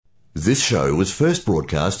This show was first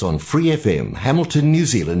broadcast on Free FM, Hamilton, New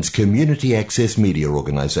Zealand's community access media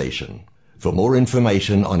organisation. For more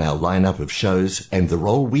information on our lineup of shows and the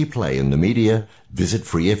role we play in the media, visit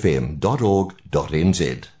freefm.org.nz.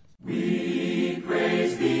 We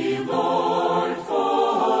praise thee, Lord,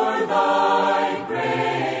 for thy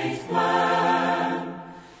great plan,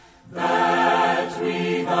 that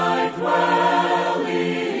we thy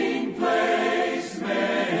dwelling place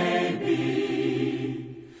may be.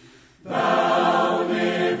 Thou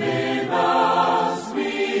live in us,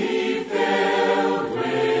 we filled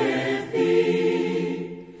with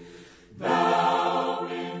thee. Thou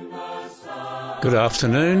in the sun. Good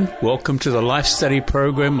afternoon. Welcome to the Life Study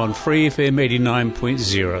program on Free FM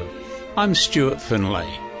 89.0. I'm Stuart Finlay.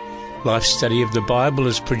 Life Study of the Bible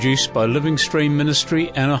is produced by Living Stream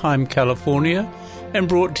Ministry, Anaheim, California, and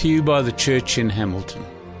brought to you by the Church in Hamilton.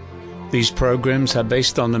 These programs are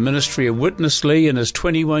based on the ministry of Witness Lee and his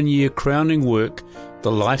 21-year crowning work,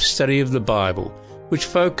 The Life Study of the Bible, which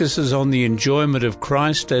focuses on the enjoyment of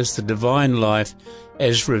Christ as the divine life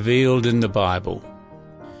as revealed in the Bible.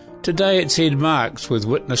 Today it's Ed Marks with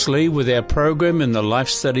Witness Lee with our program in the Life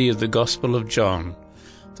Study of the Gospel of John.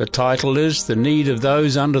 The title is The Need of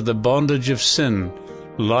Those Under the Bondage of Sin,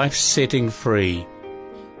 Life Setting Free.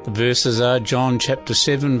 The verses are John chapter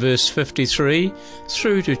 7 verse 53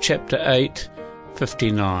 through to chapter 8,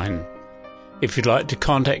 59. If you'd like to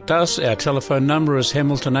contact us, our telephone number is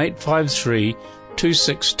Hamilton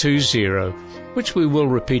 853-2620, which we will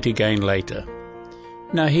repeat again later.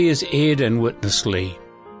 Now here's Ed and Witness Lee.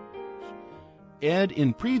 Ed,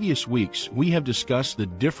 in previous weeks, we have discussed the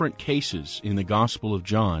different cases in the Gospel of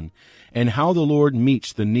John and how the Lord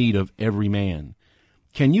meets the need of every man.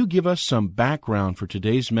 Can you give us some background for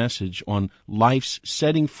today's message on life's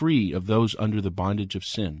setting free of those under the bondage of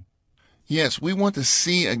sin? Yes, we want to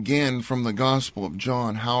see again from the Gospel of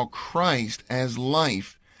John how Christ as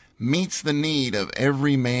life meets the need of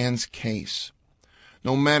every man's case.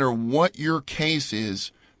 No matter what your case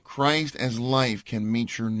is, Christ as life can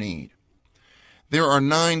meet your need. There are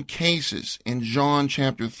 9 cases in John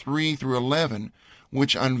chapter 3 through 11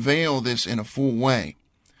 which unveil this in a full way.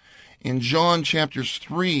 In John chapters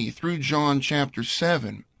 3 through John chapter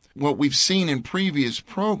 7, what we've seen in previous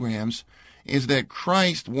programs is that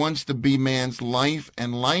Christ wants to be man's life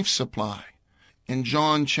and life supply. In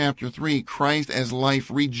John chapter 3, Christ as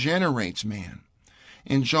life regenerates man.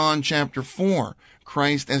 In John chapter 4,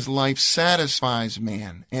 Christ as life satisfies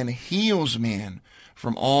man and heals man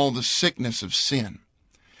from all the sickness of sin.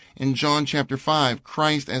 In John chapter 5,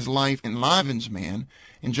 Christ as life enlivens man.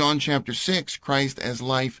 In John chapter 6, Christ as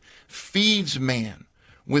life feeds man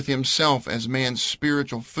with himself as man's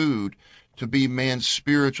spiritual food to be man's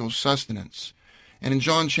spiritual sustenance. And in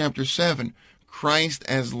John chapter 7, Christ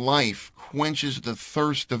as life quenches the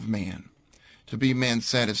thirst of man to be man's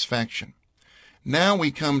satisfaction. Now we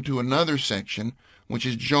come to another section, which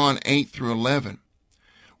is John 8 through 11.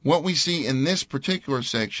 What we see in this particular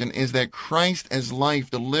section is that Christ as life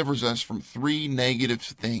delivers us from 3 negative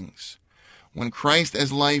things. When Christ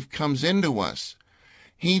as life comes into us,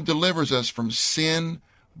 he delivers us from sin,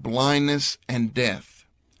 blindness, and death.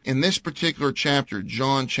 In this particular chapter,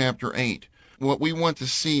 John chapter 8, what we want to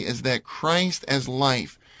see is that Christ as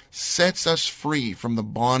life sets us free from the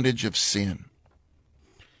bondage of sin.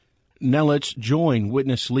 Now let's join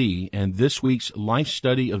Witness Lee and this week's life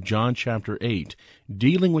study of John chapter 8,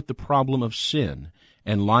 dealing with the problem of sin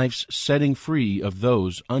and life's setting free of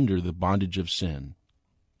those under the bondage of sin.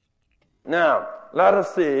 Now, let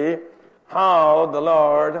us see how the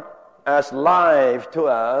Lord, as life to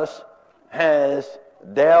us, has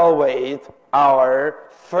dealt with our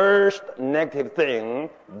first negative thing,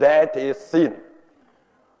 that is sin.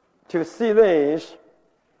 To see this,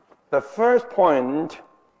 the first point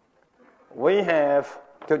we have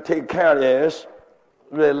to take care is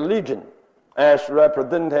religion as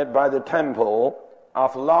represented by the temple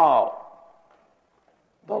of law.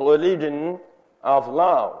 The religion of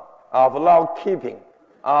law keeping,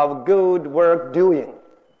 of good work doing.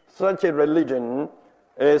 Such a religion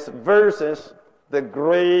is versus the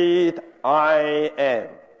great I am.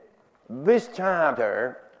 This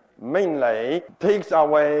chapter mainly takes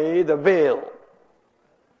away the veil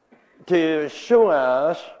to show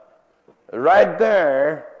us right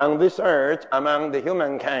there on this earth among the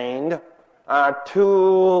humankind are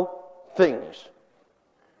 2 things.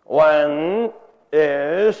 One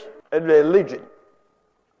is a religion.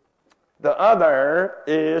 The other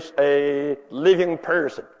is a living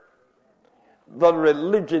person. The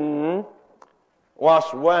religion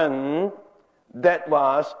was one that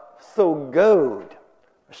was so good,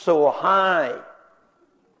 so high,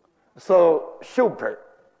 so super,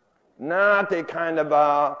 not a kind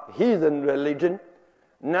of heathen religion,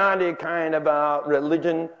 not a kind of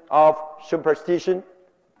religion of superstition.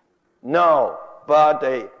 No, but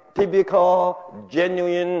a typical,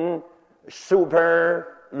 genuine,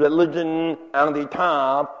 super religion on the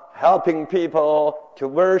top, helping people to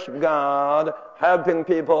worship God, helping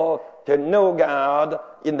people to know God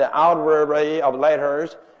in the outward way of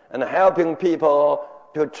letters, and helping people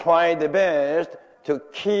to try the best to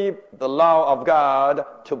keep the law of God,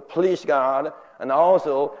 to please God, and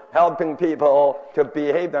also helping people to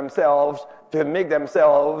behave themselves, to make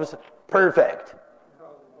themselves perfect.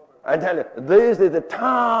 I tell you, this is the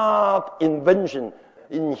top invention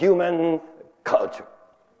in human culture.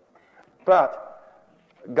 But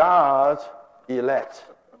God's elect,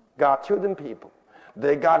 God's chosen people,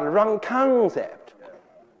 they got the wrong concept.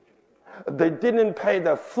 They didn't pay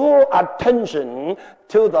the full attention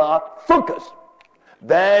to the focus.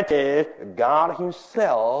 That is God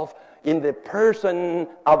Himself in the person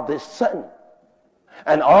of the Son,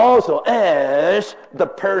 and also as the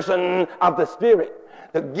person of the Spirit,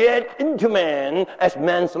 to get into man as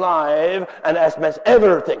man's life and as man's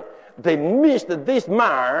everything. They missed this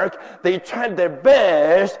mark. They tried their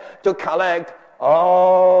best to collect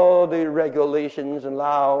all the regulations and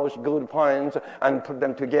laws, good points, and put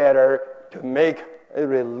them together to make a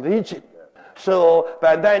religion. So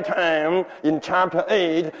by that time, in chapter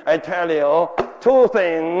 8, I tell you, two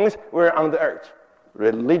things were on the earth.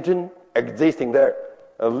 Religion existing there,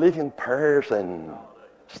 a living person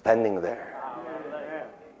standing there.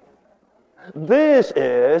 This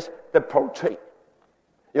is the portrait.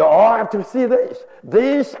 You all have to see this.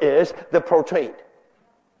 This is the portrait.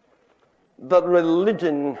 The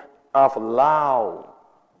religion of law,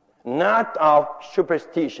 not of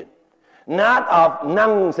superstition, not of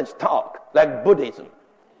nonsense talk like Buddhism,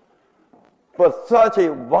 but such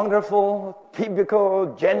a wonderful,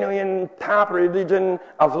 typical, genuine, top religion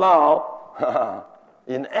of law.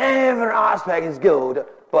 In every aspect is good,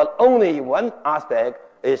 but only one aspect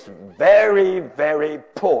is very, very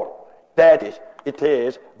poor. That is, it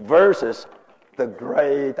is versus the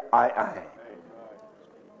great I am.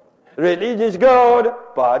 Religion is good,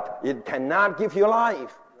 but it cannot give you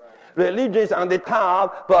life. Religion is on the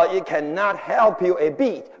top, but it cannot help you a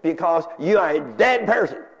bit because you are a dead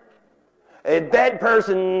person. A dead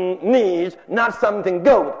person needs not something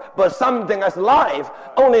good, but something as life.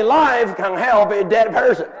 Only life can help a dead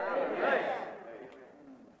person.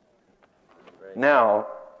 Now,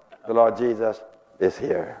 the Lord Jesus is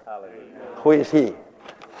here. Who is He?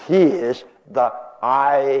 He is the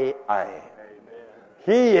I am.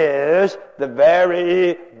 He is the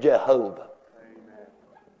very Jehovah.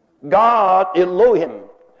 God Elohim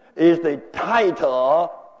is the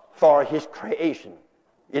title for His creation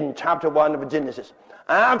in chapter 1 of Genesis.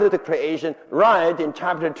 After the creation, right in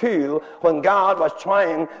chapter 2, when God was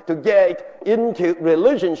trying to get into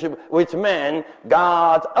relationship with man,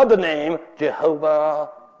 God's other name, Jehovah,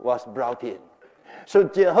 was brought in. So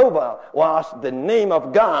Jehovah was the name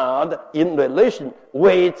of God in relation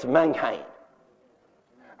with mankind.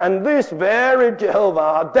 And this very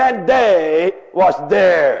Jehovah that day was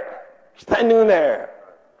there, standing there,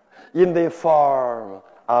 in the form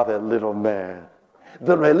of a little man.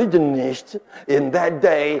 The religionists in that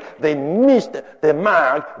day, they missed the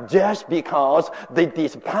mark just because they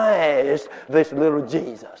despised this little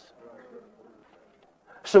Jesus.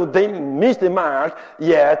 So they missed the mark,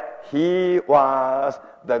 yet He was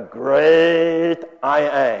the great I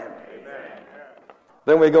am. Amen.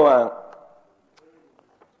 Then we go on.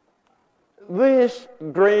 This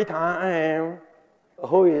great I am,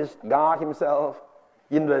 who is God Himself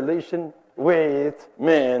in relation with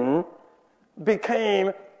men,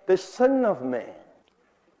 became the Son of Man.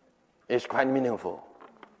 It's quite meaningful.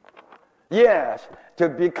 Yes, to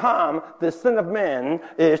become the Son of Man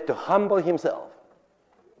is to humble Himself,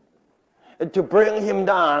 to bring Him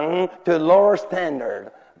down to a lower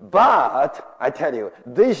standard. But, I tell you,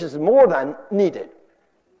 this is more than needed.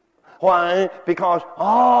 Why? Because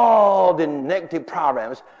all the negative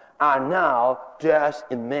problems are now just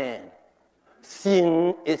in man.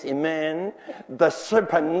 Sin is in man. The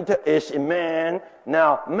serpent is in man.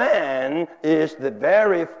 Now, man is the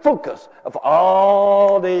very focus of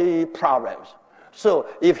all the problems. So,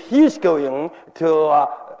 if he's going to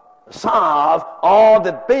solve all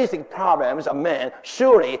the basic problems of man,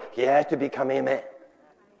 surely he has to become a man.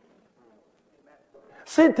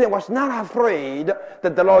 Satan was not afraid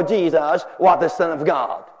that the Lord Jesus was the Son of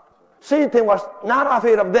God. Satan was not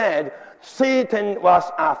afraid of that. Satan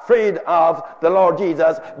was afraid of the Lord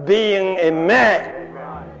Jesus being a man.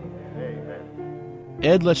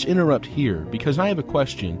 Ed, let's interrupt here because I have a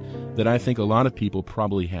question that I think a lot of people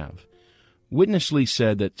probably have. Witness Lee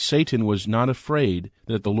said that Satan was not afraid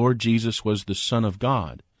that the Lord Jesus was the Son of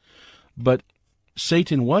God, but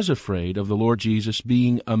Satan was afraid of the Lord Jesus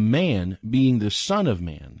being a man, being the Son of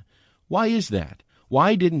Man. Why is that?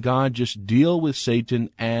 Why didn't God just deal with Satan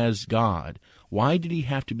as God? Why did he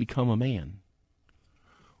have to become a man?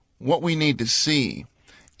 What we need to see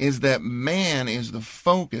is that man is the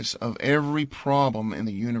focus of every problem in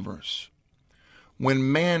the universe.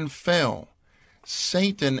 When man fell,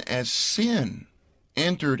 Satan as sin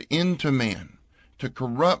entered into man to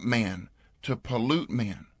corrupt man, to pollute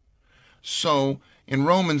man. So in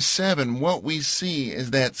Romans 7, what we see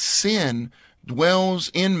is that sin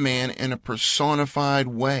dwells in man in a personified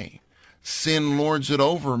way. Sin lords it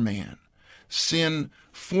over man. Sin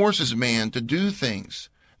forces man to do things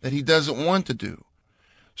that he doesn't want to do.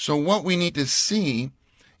 So what we need to see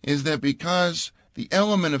is that because the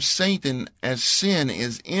element of Satan as sin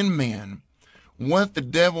is in man, what the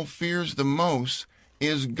devil fears the most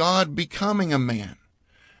is God becoming a man.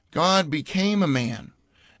 God became a man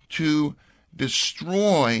to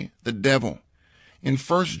destroy the devil. In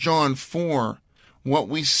 1 John 4, what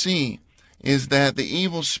we see is that the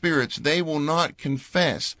evil spirits, they will not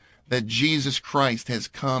confess that Jesus Christ has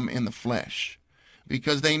come in the flesh,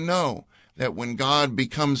 because they know that when God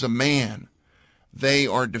becomes a man, they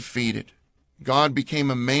are defeated. God became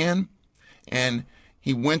a man, and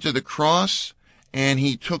he went to the cross, and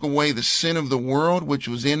he took away the sin of the world which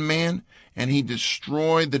was in man, and he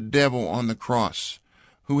destroyed the devil on the cross,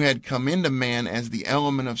 who had come into man as the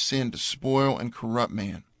element of sin to spoil and corrupt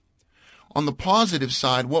man. On the positive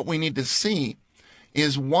side, what we need to see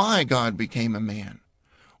is why God became a man.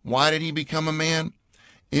 Why did he become a man?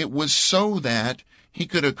 It was so that he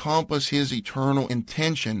could accomplish his eternal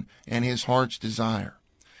intention and his heart's desire.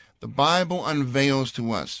 The Bible unveils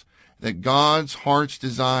to us that God's heart's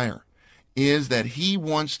desire is that he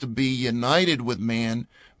wants to be united with man,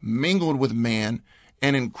 mingled with man,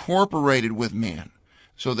 and incorporated with man,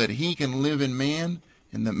 so that he can live in man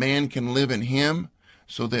and that man can live in him,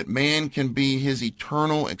 so that man can be his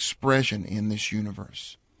eternal expression in this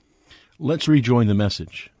universe. Let's rejoin the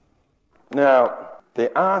message. Now,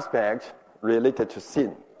 the aspect related to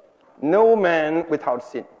sin. No man without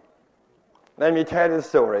sin. Let me tell you the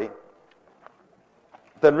story.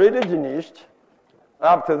 The religionists,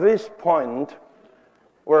 up to this point,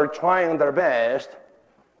 were trying their best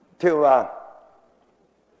to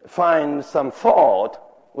find some fault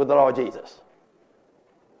with the Lord Jesus.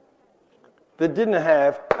 They didn't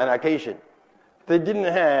have an occasion. They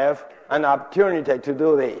didn't have an opportunity to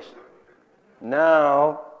do this.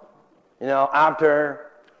 Now,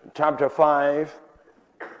 after chapter 5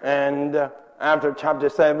 and after chapter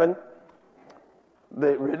 7,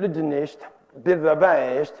 the religionists did their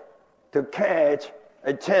best to catch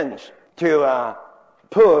a chance to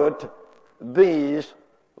put this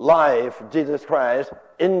life, Jesus Christ,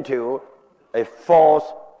 into a false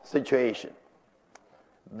situation.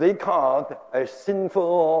 They called a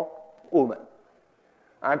sinful woman.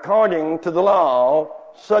 According to the law,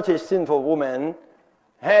 such a sinful woman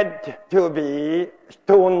had to be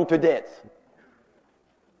stoned to death.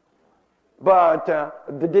 But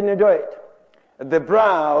they didn't do it. They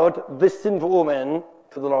brought this sinful woman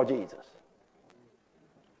to the Lord Jesus,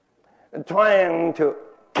 trying to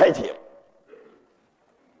catch him,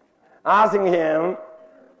 asking him,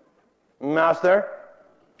 Master,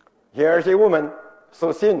 here's a woman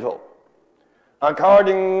so sinful.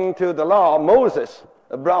 According to the law Moses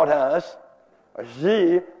brought us,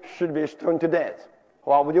 she should be stoned to death.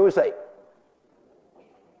 What would you say?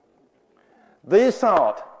 They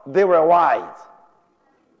thought they were wise,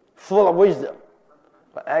 full of wisdom,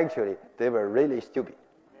 but actually they were really stupid.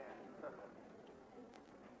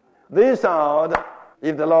 They thought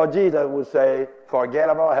if the Lord Jesus would say, forget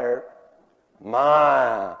about her, the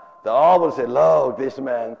law would say, look, this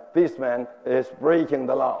man is breaking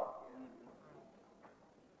the law.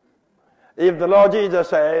 If the Lord Jesus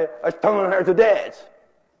say, stone her to death,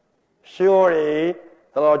 surely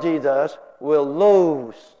the Lord Jesus will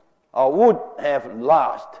lose or would have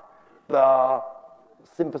lost the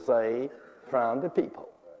sympathy from the people.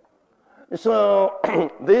 So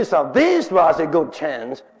this was a good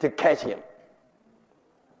chance to catch him.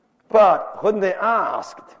 But when they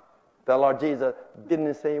asked, the Lord Jesus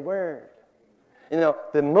didn't say a word.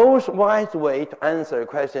 The most wise way to answer a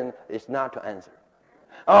question is not to answer,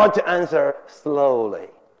 or to answer slowly.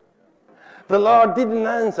 The Lord didn't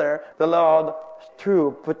answer. The Lord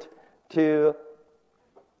stooped to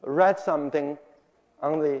write something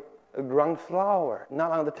on the ground floor,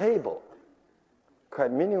 not on the table.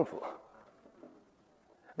 Quite meaningful.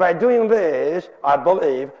 By doing this, I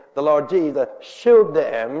believe the Lord Jesus showed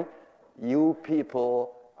them you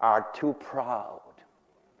people are too proud.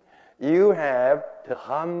 You have to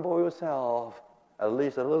humble yourself at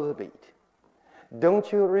least a little bit.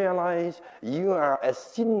 Don't you realize you are as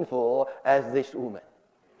sinful as this woman?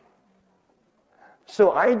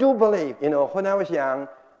 So I do believe, when I was young,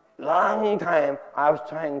 long time, I was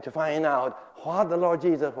trying to find out what the Lord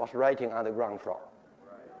Jesus was writing on the ground floor.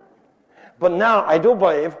 But now I do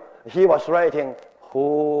believe he was writing,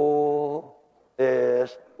 who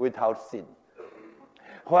is without sin.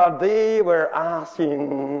 While they were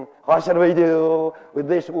asking, what shall we do with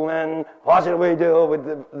this woman? What shall we do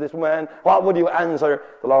with this woman? What would you answer?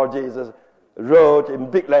 The Lord Jesus wrote in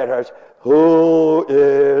big letters, who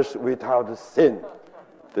is without sin?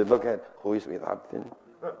 They look at, who is without sin?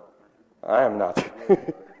 I am not.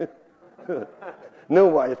 No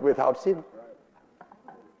one is without sin.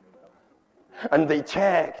 And they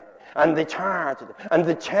checked, and they charged, and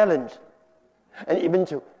they challenged. And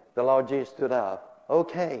eventually, the Lord Jesus stood up.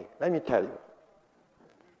 Okay, let me tell you.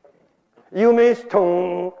 You may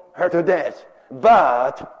stone her to death,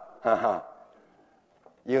 but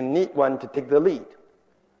you need one to take the lead.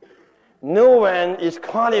 No one is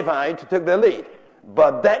qualified to take the lead,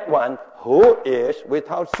 but that one who is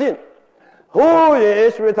without sin. Who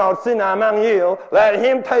is without sin among you, let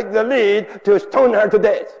him take the lead to stone her to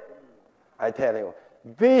death. I tell you,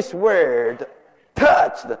 this word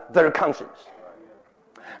touched their conscience.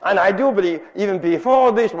 And I do believe, even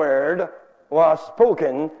before this word was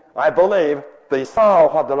spoken, I believe they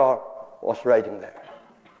saw what the Lord was writing there.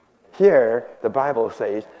 Here, the Bible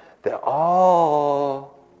says, they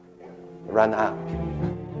all ran out.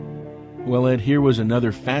 Well, Ed, here was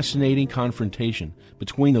another fascinating confrontation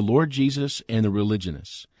between the Lord Jesus and the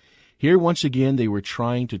religionists. Here, once again, they were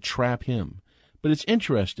trying to trap him. But it's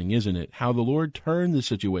interesting, isn't it, how the Lord turned the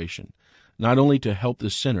situation, not only to help the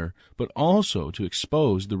sinner, but also to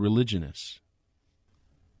expose the religionists.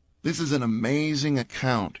 This is an amazing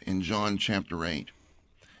account in John chapter 8.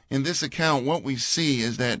 In this account, what we see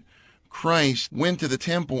is that Christ went to the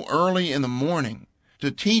temple early in the morning to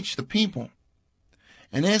teach the people.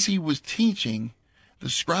 And as he was teaching, the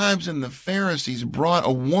scribes and the Pharisees brought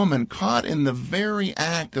a woman caught in the very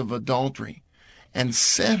act of adultery and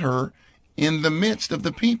set her in the midst of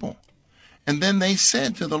the people. And then they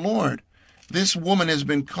said to the Lord, this woman has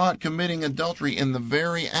been caught committing adultery in the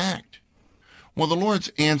very act. Well, the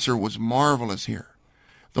Lord's answer was marvelous here.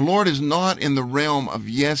 The Lord is not in the realm of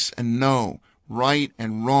yes and no, right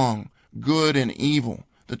and wrong, good and evil,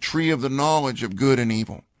 the tree of the knowledge of good and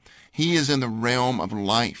evil. He is in the realm of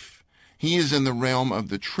life. He is in the realm of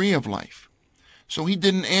the tree of life. So he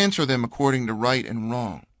didn't answer them according to right and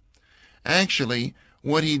wrong. Actually,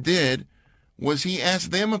 what he did was he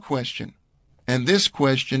asked them a question, and this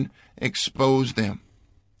question exposed them.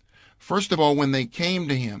 First of all, when they came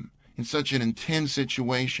to him in such an intense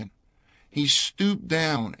situation, he stooped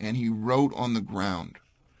down and he wrote on the ground.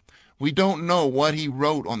 We don't know what he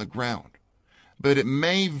wrote on the ground, but it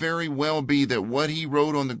may very well be that what he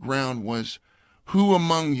wrote on the ground was, who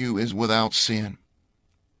among you is without sin?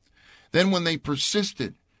 Then when they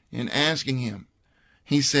persisted in asking him,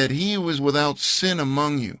 he said, he who is without sin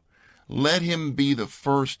among you, let him be the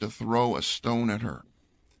first to throw a stone at her.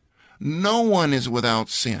 No one is without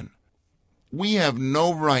sin. We have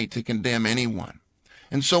no right to condemn anyone.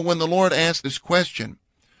 And so when the Lord asked this question,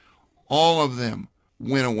 all of them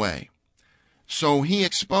went away. So he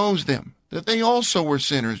exposed them, that they also were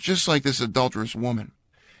sinners, just like this adulterous woman.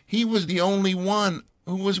 He was the only one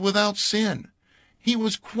who was without sin. He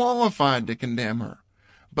was qualified to condemn her,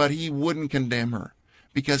 but he wouldn't condemn her,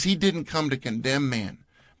 because he didn't come to condemn man,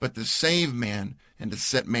 but to save man and to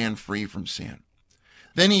set man free from sin.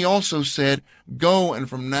 Then he also said, go and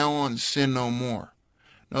from now on sin no more.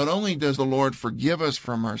 Not only does the Lord forgive us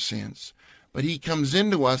from our sins, but he comes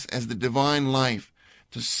into us as the divine life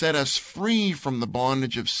to set us free from the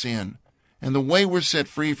bondage of sin. And the way we're set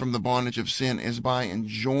free from the bondage of sin is by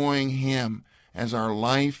enjoying him as our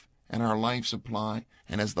life and our life supply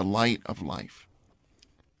and as the light of life.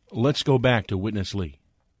 Let's go back to Witness Lee.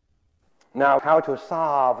 Now, how to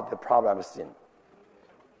solve the problem of sin?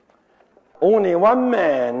 Only one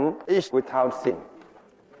man is without sin.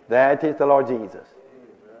 That is the Lord Jesus.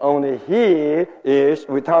 Only he is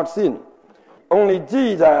without sin. Only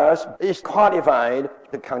Jesus is qualified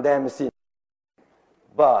to condemn sin.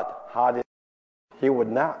 But how did he would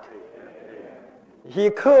not? He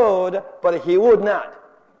could, but he would not.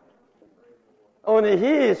 Only he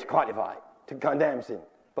is qualified to condemn sin,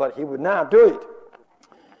 but he would not do it.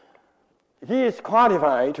 He is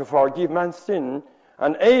qualified to forgive man's sin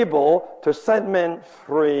and able to set man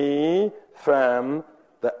free from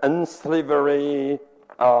the unslavery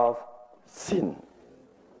of sin.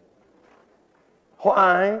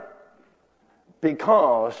 Why?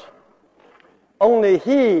 Because only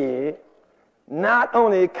He not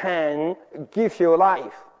only can give you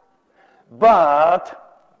life,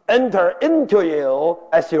 but enter into you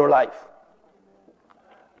as your life.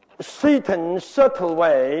 Satan's subtle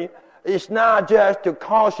way is not just to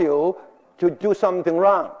cause you to do something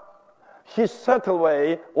wrong. His subtle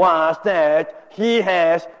way was that he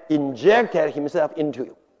has injected himself into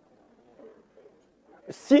you.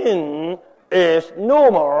 Sin is no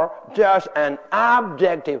more just an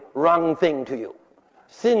objective wrong thing to you.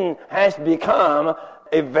 Sin has become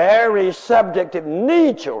a very subjective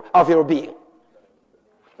nature of your being.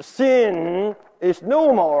 Sin is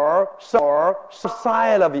no more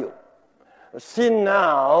outside of you. Sin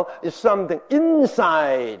now is something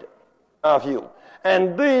inside of you.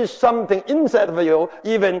 And this something inside of you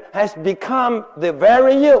even has become the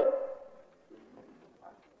very you.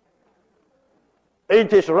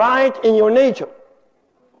 It is right in your nature.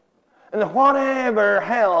 And whatever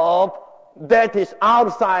help that is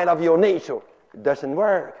outside of your nature doesn't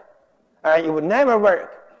work. It will never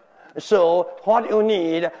work. So what you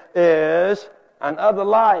need is another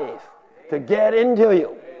life to get into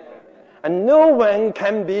you. And no one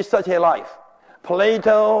can be such a life.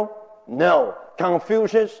 Plato, no.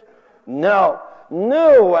 Confucius, no.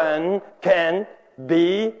 No one can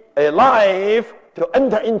be alive to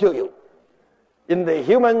enter into you. In the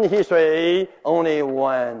human history, only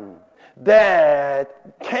one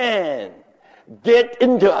that can get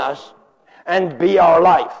into us and be our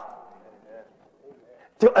life.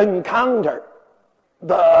 To encounter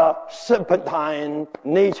the serpentine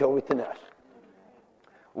nature within us.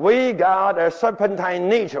 We got a serpentine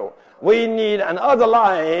nature. We need another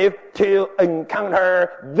life to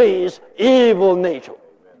encounter this evil nature.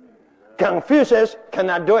 Confucius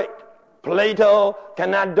cannot do it. Plato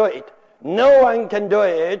cannot do it. No one can do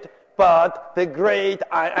it but the great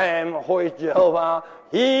I Am, who is Jehovah.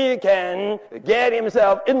 He can get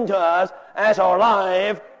himself into us as our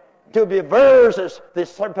life to be versus the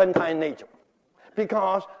serpentine nature.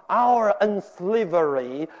 Because our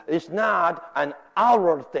unslavery is not an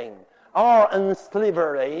outward thing. Our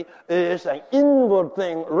unslavery is an inward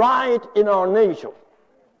thing right in our nature.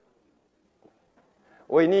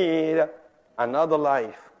 We need another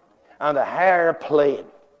life on the higher plane,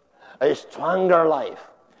 a stronger life,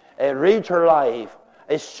 a richer life,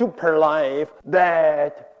 a super life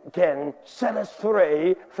that can set us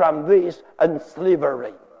free from this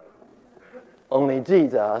unslavery. Only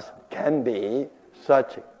Jesus can be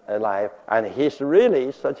such a life, and He's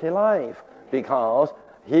really such a life because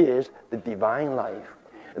He is the divine life.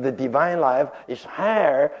 The divine life is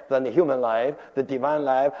higher than the human life. The divine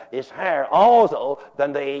life is higher also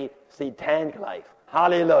than the satanic life.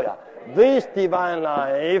 Hallelujah. This divine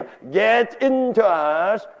life gets into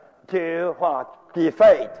us to what?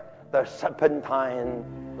 Defeat the serpentine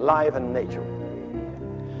life and nature.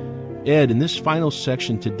 Ed, in this final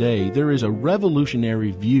section today, there is a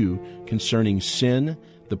revolutionary view concerning sin,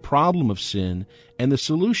 the problem of sin, and the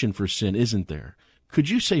solution for sin, isn't there? Could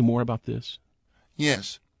you say more about this?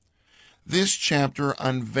 Yes. This chapter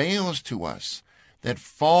unveils to us that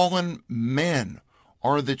fallen men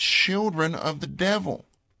are the children of the devil.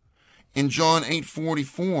 In John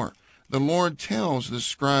 8:44, the Lord tells the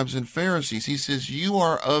scribes and Pharisees, He says, you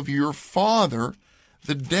are of your father,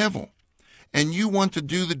 the devil, and you want to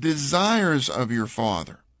do the desires of your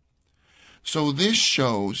father. So this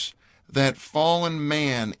shows that fallen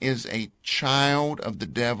man is a child of the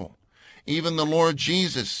devil. Even the Lord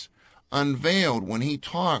Jesus unveiled when He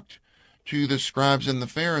talked to the scribes and the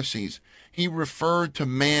Pharisees, He referred to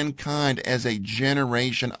mankind as a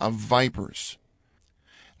generation of vipers.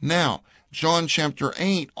 Now, John chapter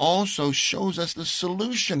 8 also shows us the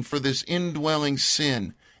solution for this indwelling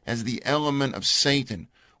sin as the element of Satan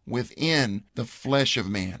within the flesh of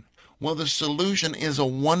man. Well, the solution is a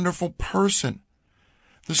wonderful person.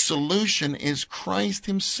 The solution is Christ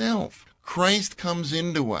Himself. Christ comes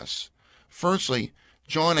into us. Firstly,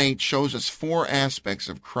 John 8 shows us 4 aspects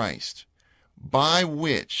of Christ by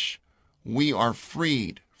which we are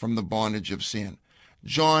freed from the bondage of sin.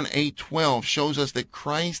 John 8:12 shows us that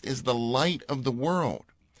Christ is the light of the world.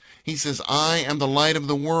 He says, I am the light of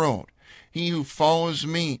the world. He who follows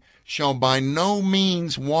me shall by no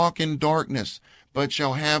means walk in darkness, but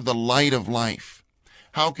shall have the light of life.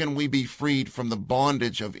 How can we be freed from the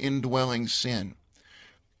bondage of indwelling sin?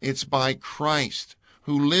 It's by Christ,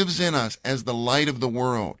 who lives in us as the light of the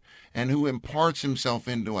world, and who imparts Himself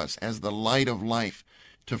into us as the light of life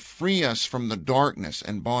to free us from the darkness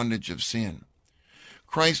and bondage of sin.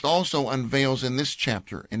 Christ also unveils in this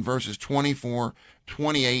chapter, in verses 24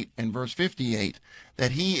 28 and verse 58,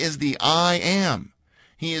 that he is the I am.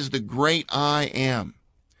 He is the great I am.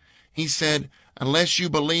 He said, unless you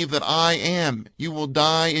believe that I am, you will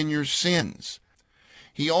die in your sins.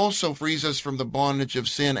 He also frees us from the bondage of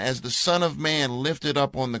sin as the Son of Man lifted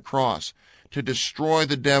up on the cross to destroy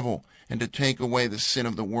the devil and to take away the sin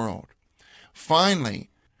of the world. Finally,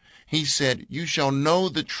 he said, you shall know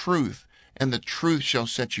the truth, and the truth shall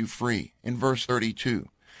set you free, in verse 32.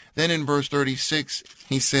 Then in verse 36,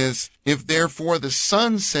 he says, if therefore the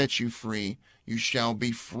Son sets you free, you shall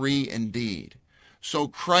be free indeed. So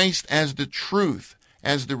Christ as the truth,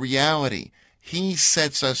 as the reality, he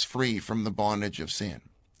sets us free from the bondage of sin.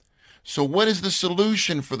 So what is the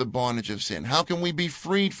solution for the bondage of sin? How can we be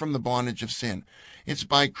freed from the bondage of sin? It's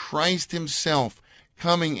by Christ himself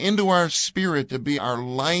coming into our spirit to be our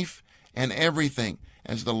life and everything,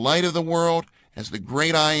 as the light of the world, as the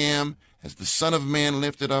great I am, as the Son of Man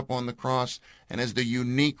lifted up on the cross, and as the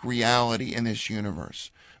unique reality in this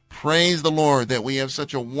universe. Praise the Lord that we have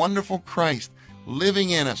such a wonderful Christ living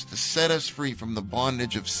in us to set us free from the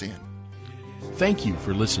bondage of sin. Thank you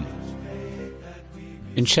for listening.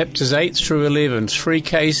 In chapters 8 through 11, 3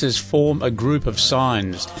 cases form a group of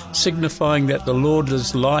signs, signifying that the Lord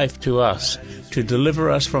is life to us, to deliver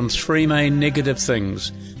us from 3 main negative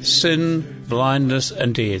things: sin, blindness,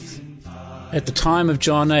 and death. At the time of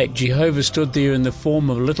John 8, Jehovah stood there in the form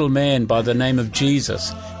of a little man by the name of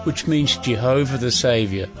Jesus, which means Jehovah the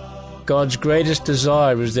Saviour. God's greatest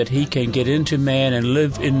desire is that he can get into man and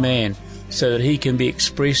live in man, so that he can be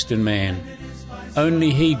expressed in man. Only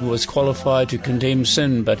he was qualified to condemn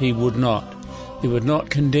sin, but he would not. He would not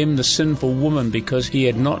condemn the sinful woman because he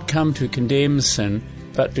had not come to condemn sin,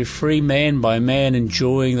 but to free man by man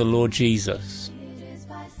enjoying the Lord Jesus.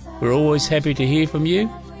 We're always happy to hear from you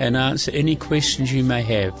and answer any questions you may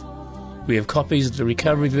have. We have copies of the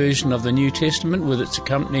recovery version of the New Testament with its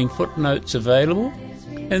accompanying footnotes available,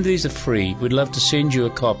 and these are free. We'd love to send you a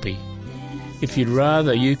copy. If you'd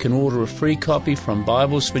rather, you can order a free copy from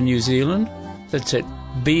Bibles for New Zealand. That's at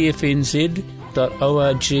bfnz.org.nz.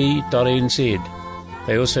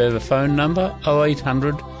 They also have a phone number,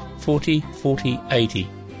 0800 40 40 80.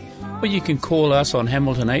 Or you can call us on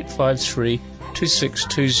Hamilton 853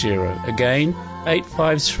 2620. Again,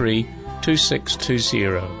 853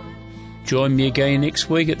 2620. Join me again next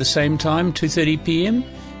week at the same time, 2:30 p.m,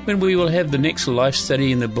 when we will have the next life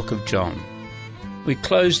study in the book of John. We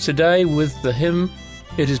close today with the hymn,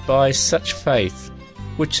 It Is By Such Faith,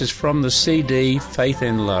 which is from the CD Faith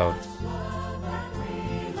and Love.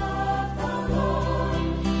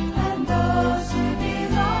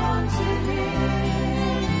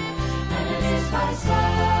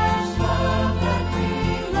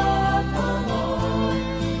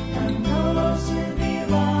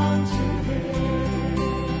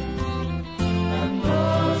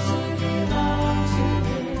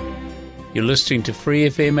 You're listening to Free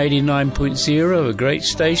FM 89.0, a great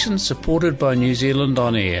station supported by New Zealand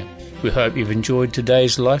On Air. We hope you've enjoyed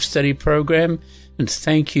today's Life Study program, and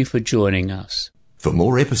thank you for joining us. For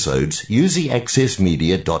more episodes, use the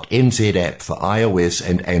accessmedia.nz app for iOS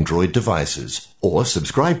and Android devices, or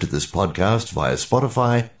subscribe to this podcast via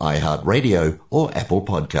Spotify, iHeartRadio, or Apple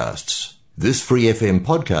Podcasts. This Free FM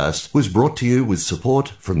podcast was brought to you with support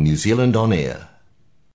from New Zealand On Air.